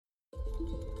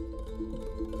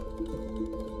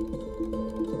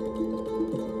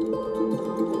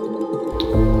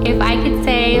I could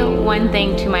say one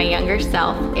thing to my younger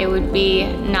self, it would be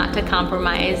not to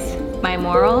compromise my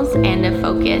morals and to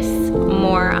focus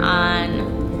more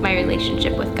on my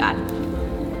relationship with God.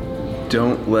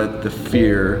 Don't let the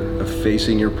fear of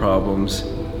facing your problems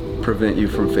prevent you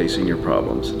from facing your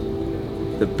problems.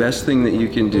 The best thing that you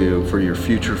can do for your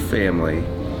future family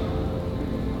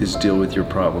is deal with your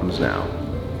problems now.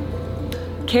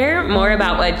 Care more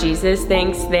about what Jesus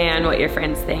thinks than what your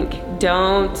friends think.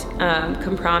 Don't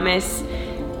compromise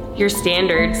your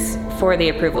standards for the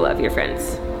approval of your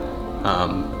friends.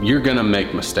 You're gonna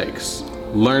make mistakes.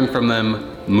 Learn from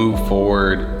them, move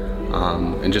forward,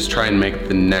 and just try and make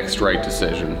the next right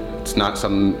decision. It's not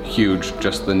something huge,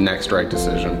 just the next right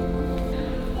decision.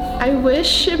 I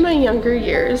wish in my younger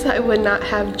years I would not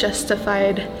have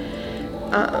justified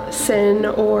sin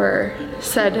or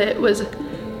said it was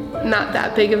not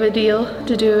that big of a deal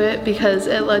to do it, because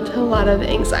it led to a lot of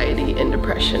anxiety and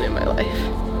depression in my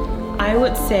life. I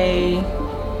would say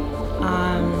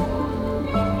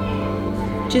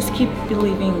just keep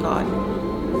believing God.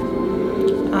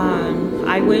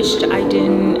 I wish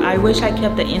I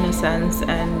kept the innocence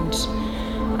and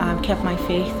kept my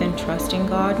faith and trust in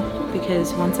God,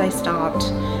 because once I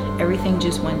stopped, everything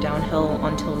just went downhill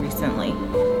until recently.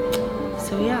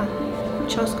 So yeah,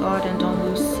 trust God and don't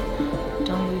lose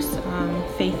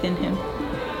faith in Him.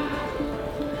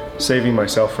 Saving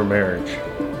myself for marriage.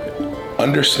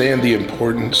 Understand the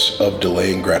importance of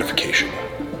delaying gratification.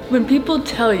 When people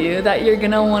tell you that you're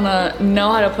gonna wanna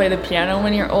know how to play the piano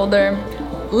when you're older,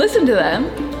 listen to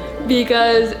them,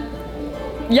 because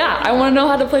yeah, I wanna know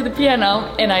how to play the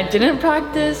piano and I didn't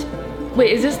practice.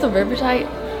 Wait, is this the Riverside?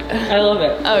 I love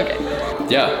it. Okay.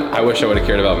 Yeah, I wish I would have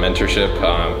cared about mentorship,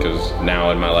 because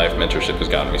now in my life, mentorship has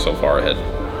gotten me so far ahead.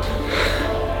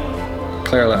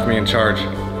 Claire left me in charge,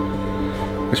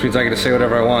 which means I get to say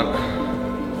whatever I want.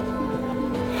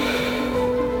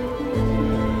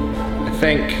 I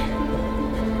think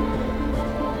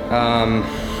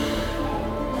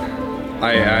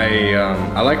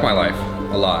I like my life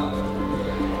a lot.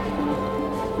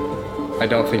 I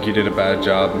don't think you did a bad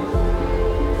job.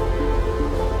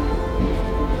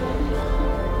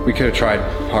 We could have tried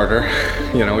harder.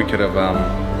 You know, we could have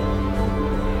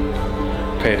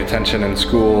paid attention in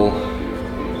school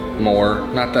more.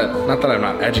 Not that I'm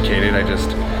not educated, I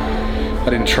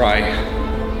didn't try.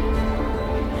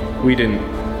 We didn't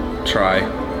try.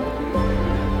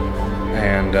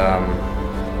 And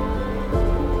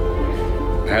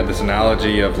I had this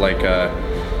analogy of like a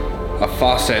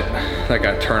faucet that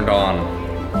got turned on,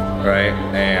 right?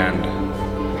 And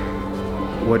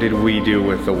what did we do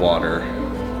with the water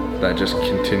that just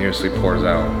continuously pours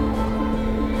out?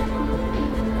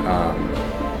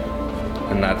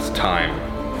 And that's time,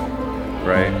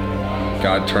 right?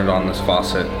 God turned on this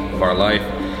faucet of our life,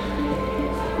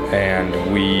 and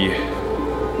we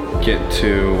get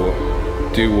to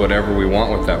do whatever we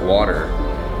want with that water.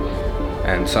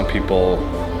 And some people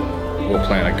will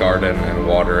plant a garden and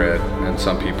water it, and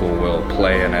some people will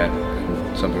play in it,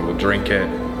 and some people will drink it.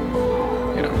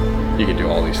 You know, you can do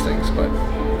all these things, but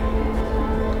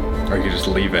or you can just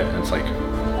leave it, and it's like,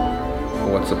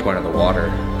 well, what's the point of the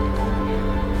water?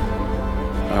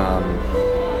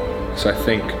 So I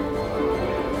think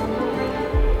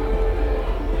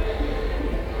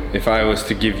if I was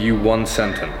to give you one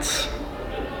sentence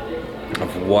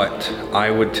of what I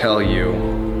would tell you,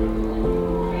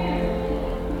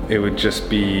 it would just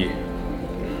be,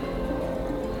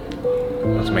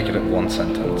 let's make it one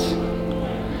sentence.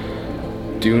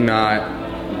 Do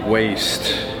not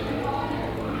waste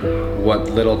what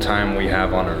little time we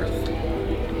have on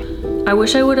earth. I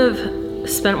wish I would have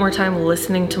spent more time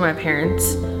listening to my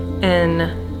parents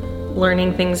and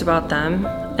learning things about them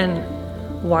and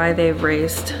why they've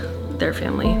raised their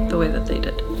family the way that they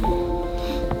did.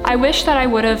 I wish that I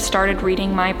would have started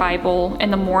reading my Bible in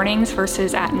the mornings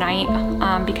versus at night,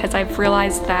 because I've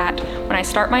realized that when I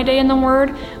start my day in the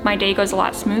Word, my day goes a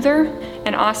lot smoother.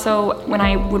 And also, when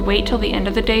I would wait till the end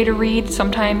of the day to read,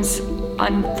 sometimes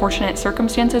unfortunate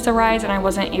circumstances arise and I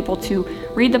wasn't able to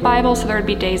read the Bible, so there would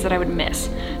be days that I would miss.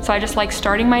 So I just like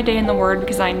starting my day in the Word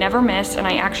because I never miss, and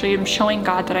I actually am showing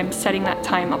God that I'm setting that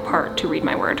time apart to read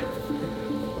my Word.